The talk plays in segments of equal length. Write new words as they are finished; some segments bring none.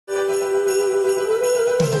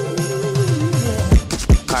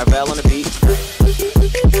Marvell on the beat.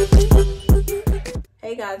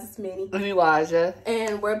 Hey guys, it's Minnie. I'm Elijah.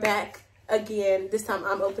 And we're back again. This time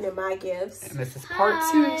I'm opening my gifts. And this is part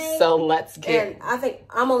 2, so let's get... And I think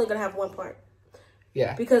I'm only going to have one part.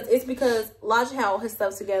 Yeah. Because Elijah had all his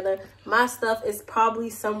stuff together. My stuff is probably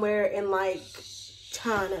somewhere in like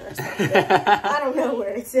China or something. I don't know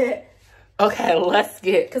where it's at. Okay, let's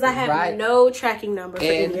get because I have no tracking number for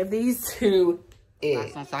any of these. To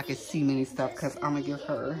it. So I can see many stuff because I'm gonna give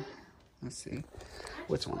her. Let's see,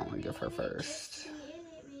 which one I'm gonna give her first.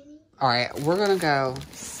 All right, we're gonna go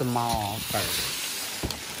small first.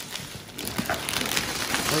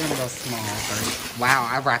 We're gonna go small first. Wow,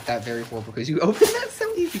 I wrapped that very well because you opened that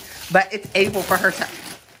so easy. But it's able for her to.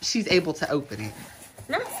 She's able to open it.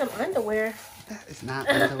 Not some underwear. That is not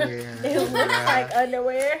underwear. It looks like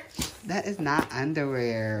underwear. That is not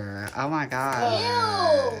underwear. Oh my god.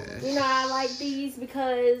 Ew. You know, I like these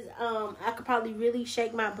because I could probably really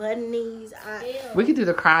shake my butt in these. We could do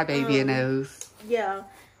the crybaby in those. Yeah.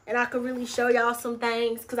 And I could really show y'all some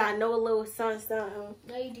things because I know a little something.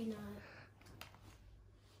 No, you do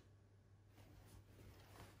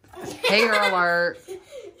not. Hater alert.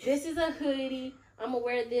 This is a hoodie. I'm gonna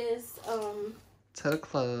wear this to the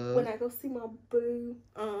club when I go see my boo.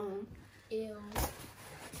 Ew.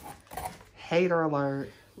 Hater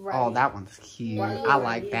alert. Right. Oh, that one's cute. Right. I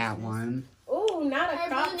like that one. Oh, not a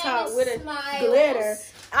crop top with a glitter.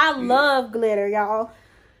 I love glitter, y'all.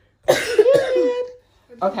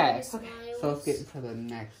 Okay, so let's get into the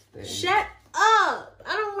next thing. Shut up!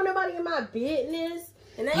 I don't want nobody in my business.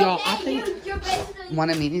 Y'all, I think one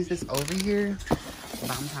of Minnie's is over here,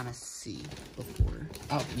 but I'm trying to see before.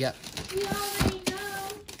 Oh, yep. You already know.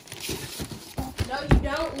 No, you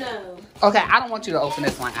don't know. Okay, I don't want you to open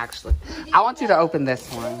this one, actually. I want you to open this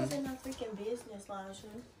one. It was in my freaking business, Lasha.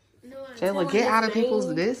 No, Jayla, get out of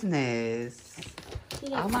people's business.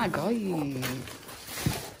 Oh, my God. I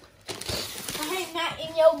ain't not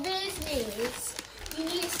in your business. You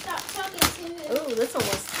need to stop talking to me. Ooh, this one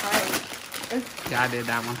was tight. Yeah, I did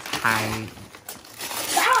that one tight.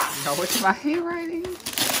 Stop! What's my handwriting?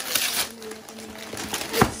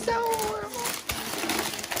 It's so horrible.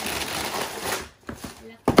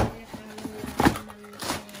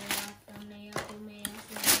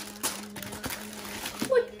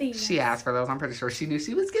 What these? She asked for those. I'm pretty sure she knew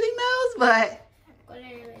she was getting those, but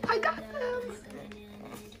I got them.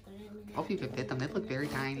 Hope you can fit them. They look very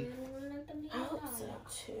tiny. I hope so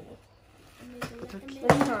too. But they're cute.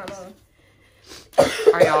 Let me try them on.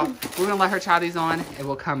 Alright, y'all. We're gonna let her try these on and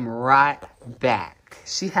we'll come right back.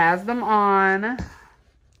 She has them on.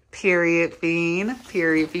 Period fiend.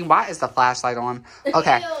 Period fiend. Why is the flashlight on?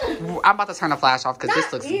 Okay. I'm about to turn the flash off because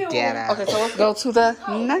this looks ghetto. Okay, so let's go to the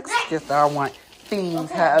next gift that I want Fiend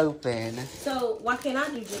to open. So why can't I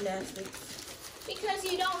do gymnastics? Because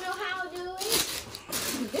you don't know how to do it.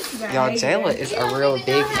 Y'all, Jayla is a real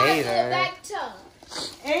big hater.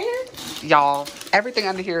 And Y'all, everything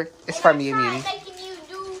under here is from me and Minnie.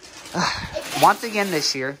 Once again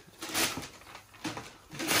this year.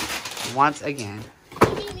 Once again.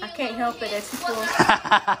 I can't help it. It's cool.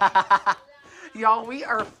 Y'all, we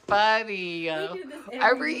are funny.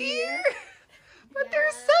 Every year. But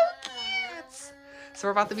they're so cute. So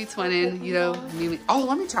we're about to be twinning, you know. Minnie. Oh,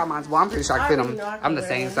 let me try mine. Well, I'm pretty sure I can fit them. I'm the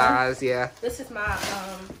same size, yeah. This is my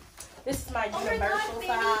universal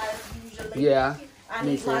size usually. Yeah. I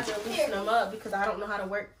need to loosen them up because I don't know how to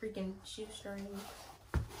work freaking shoestrings.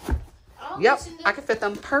 Yep, I can fit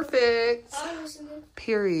them perfect.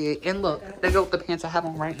 Period. And look, they go with the pants I have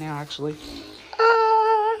on right now, actually.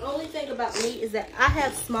 The only thing about me is that I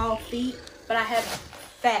have small feet, but I have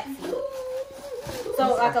fat feet.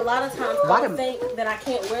 So, like, a lot of times I'll think that I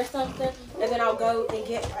can't wear something, and then I'll go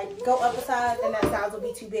and go up a size, and that size will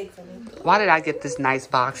be too big for me. Why did I get this nice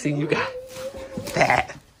box and you got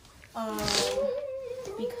that?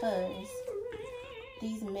 Because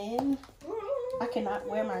these men, I cannot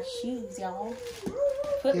wear my shoes, y'all.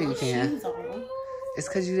 Put my shoes on. It's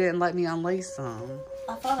because you didn't let me unlace them.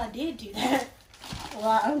 I thought I did do that. Well,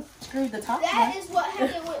 I unscrewed the top. That is what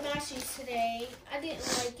happened with my shoes today. I didn't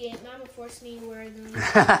like it. Mama forced me to wear them.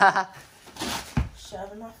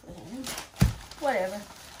 Shoving my foot in. Whatever.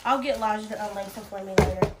 I'll get Elijah to unlace them for me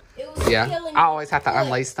later. It was killing me. I always have to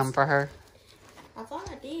unlace them for her. I thought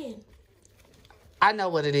I did. I know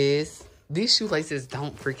what it is. These shoelaces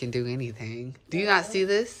don't freaking do anything. Do you not see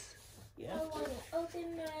this? Yeah.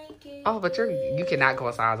 Oh, but you cannot go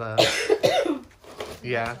a size up.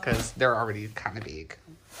 Yeah, because they're already kind of big.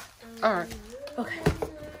 All right. Okay.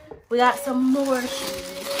 We got some more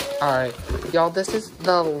shoes. All right. Y'all, this is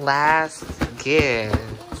the last gift.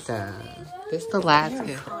 This is the last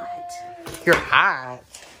gift. Hot. You're hot.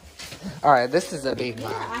 All right, this is a big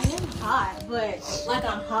box. I am hot, but like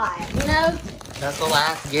I'm hot, you know? That's the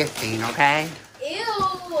last gifting, okay? Ew.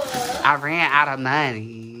 I ran out of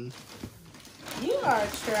money. You are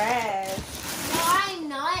trash. No, I'm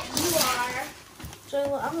not. You are.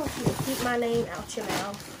 Jayla, I want you to keep my name out your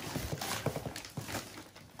mouth.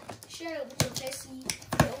 Shut up with your messy.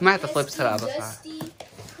 You might have to flip it to the other side. Dusty,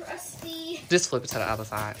 crusty. Just flip it to the other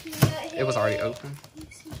side. It was already open. You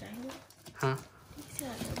see Jayla? Huh? You see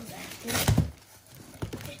how Jayla's acting?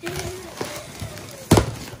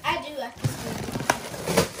 I do like this one.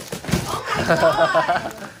 Oh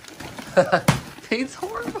my god. It's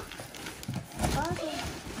horrible.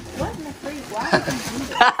 What in the freak? Why would you do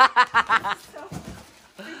that?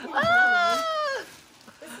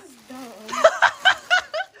 This is dumb.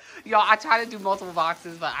 Y'all, I tried to do multiple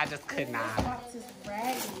boxes, but I just could This not. box is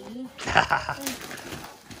raggy. Oh, I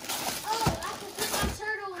can put my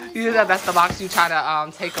turtle in this You know that that's the box you try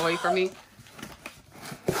to take away from me?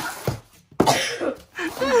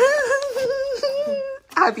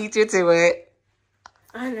 I beat you to it.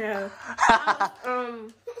 I know.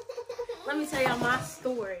 Let me tell y'all my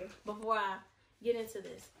story before I get into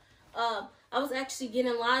this. I was actually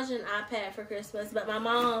getting Elijah an iPad for Christmas, but my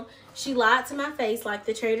mom, she lied to my face like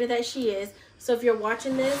the traitor that she is. So if you're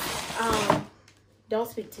watching this, don't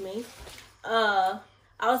speak to me. I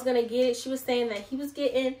was gonna get it. She was saying that he was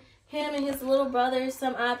getting him and his little brother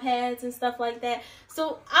some iPads and stuff like that.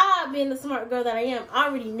 So I, being the smart girl that I am, I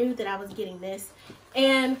already knew that I was getting this.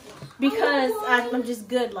 And because I'm just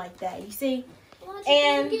good like that, you see?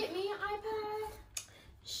 And get me an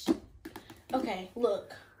iPad. Okay,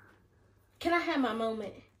 look. Can I have my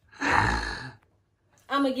moment? I'm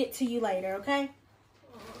gonna get to you later, okay?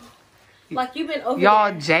 Like you've been over Y'all,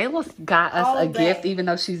 there. Jayla got us All a day. gift, even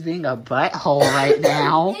though she's being a butthole right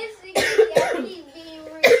now. It's exactly being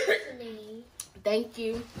rude to me. Thank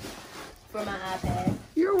you for my iPad.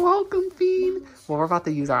 You're welcome, Fiend. Well, we're about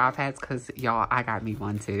to use our iPads because, y'all, I got me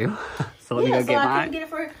one too. So let me go So get I mine. couldn't get it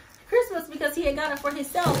for Christmas because he had got it for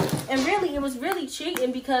himself. And really, it was really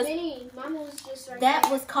cheating because Minnie, Mama was just right that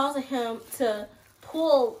there. was causing him to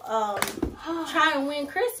pull, try and win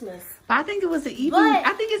Christmas. But I think it was an even. But-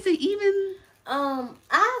 I think it's an even.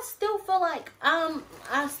 I still feel like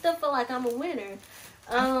I'm a winner.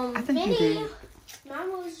 I think you Minnie, did.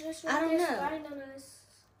 Mama was just I right don't there know. spying on us.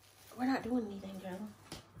 We're not doing anything,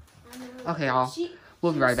 Joe. I know. Okay, y'all. She-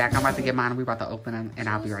 We'll be right back. I'm about to get mine. We're about to open them, and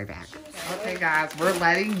I'll be right back. Okay, guys. We're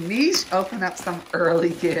letting Niche open up some early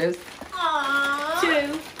gifts.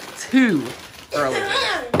 Aww. Two early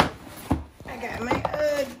gifts. I got my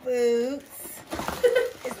Ugg boots.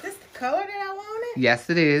 Is this the color that I wanted? Yes,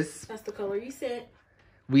 it is. That's the color you said.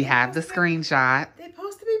 We have the screenshot. They're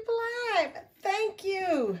supposed to be black. Thank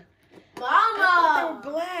you. I Mama. thought they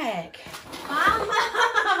were black.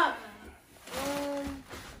 Mama.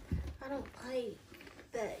 I don't like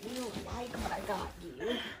that you don't like what I got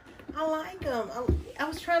you. I like them. I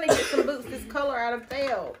was trying to get some boots this color out of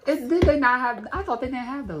belt. Did they not have? I thought they didn't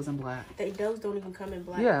have those in black. Those don't even come in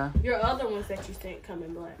black. Yeah. Your other ones that you sent come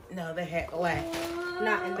in black. No, they had black.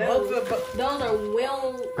 Not in Both those. of the, Those are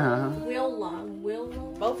will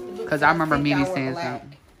both of the boots. Because I remember sent Minnie y'all were saying black.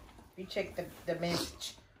 something. You check the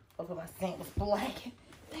message. Both of my sent was black.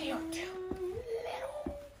 They are too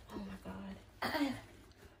little. Oh my god.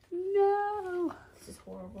 No. This is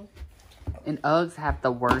horrible. And Uggs have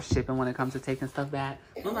the worst shipping when it comes to taking stuff back.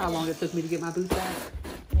 Remember how long it took me to get my boots back?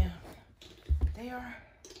 Yeah. They are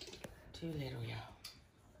too little, y'all.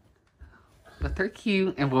 But they're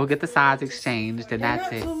cute, and we'll get the size exchanged, and They're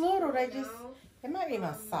that's not it. too little. They might be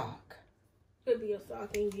my sock. Could be a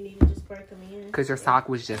stocking. You need to just break them in. Because your sock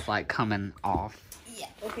was just like coming off.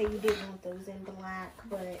 Okay, you did want those in black,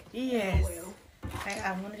 but Yes. well.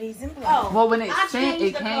 I wanted these in black. Oh, Well, when it I sent, changed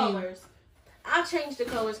it the came. colors. I changed the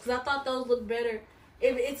colors because I thought those looked better.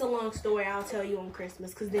 If it's a long story, I'll tell you on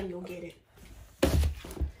Christmas because then you'll get it.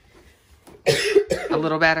 A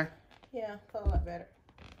little better? Yeah, felt a lot better.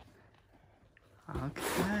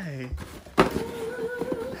 Okay.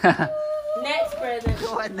 Next present.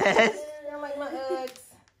 What this? I like my Uggs.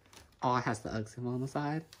 Oh, it has the Ugg symbol on the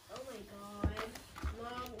side. Oh my god.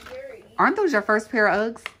 Mom, you're Aren't those your first pair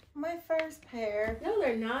of Uggs? My first pair. No,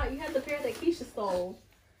 they're not. You had the pair that Keisha stole.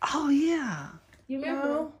 Oh, yeah. You remember?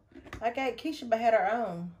 No, I got Keisha, but had her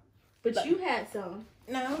own. But you had some.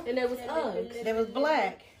 No, And there was Uggs. they was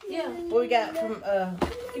black. Yeah. What we got from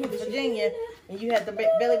Virginia, and you had the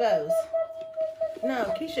belly bows.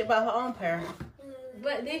 No, Keisha bought her own pair.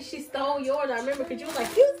 But then she stole yours. I remember because you was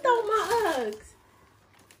like, you stole my Uggs.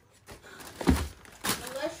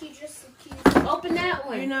 unless you just accused Open that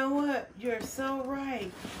one. You know what? You're so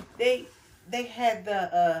right. They had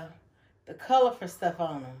the the colorful stuff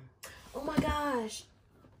on them. Oh my gosh.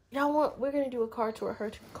 Y'all want, we're going to do a car tour,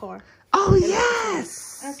 her car. Oh,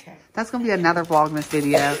 yes. Okay. That's going to be another Vlogmas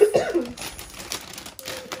video.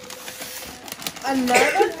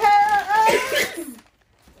 Another pair of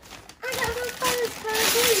I got those first pair of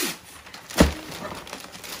boots.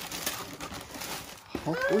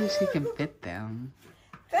 Hopefully she can fit them.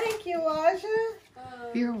 Thank you, Aja.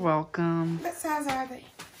 You're welcome. What size are they?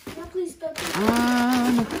 Can I please go to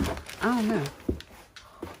I don't know.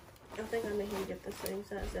 I think I'm going to get the same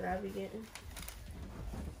size that I'll be getting.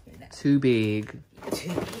 Too big.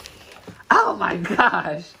 Oh my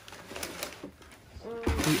gosh.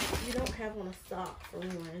 You don't have on a sock for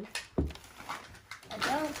one. I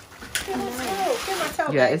don't. Feel my toe. Feel my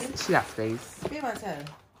toe, Yeah, baby. she got space. Feel my toe.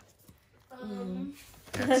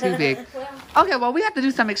 Yeah, too big. Okay, well, we have to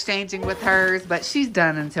do some exchanging with hers, but she's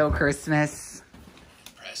done until Christmas.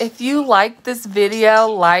 If you like this video,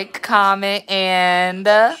 like, comment, and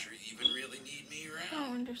I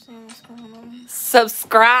don't understand what's going on.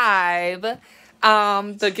 subscribe.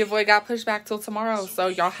 The giveaway got pushed back till tomorrow, so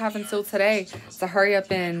y'all have until today to hurry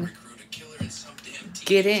up and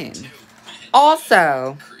get in.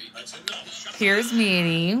 Also, here's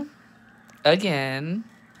Minnie again.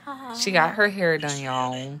 She got her hair done,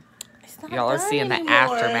 y'all. Y'all are seeing the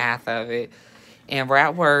aftermath of it. And we're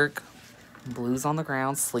at work. Blues on the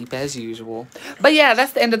ground, sleep as usual. But yeah,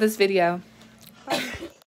 that's the end of this video.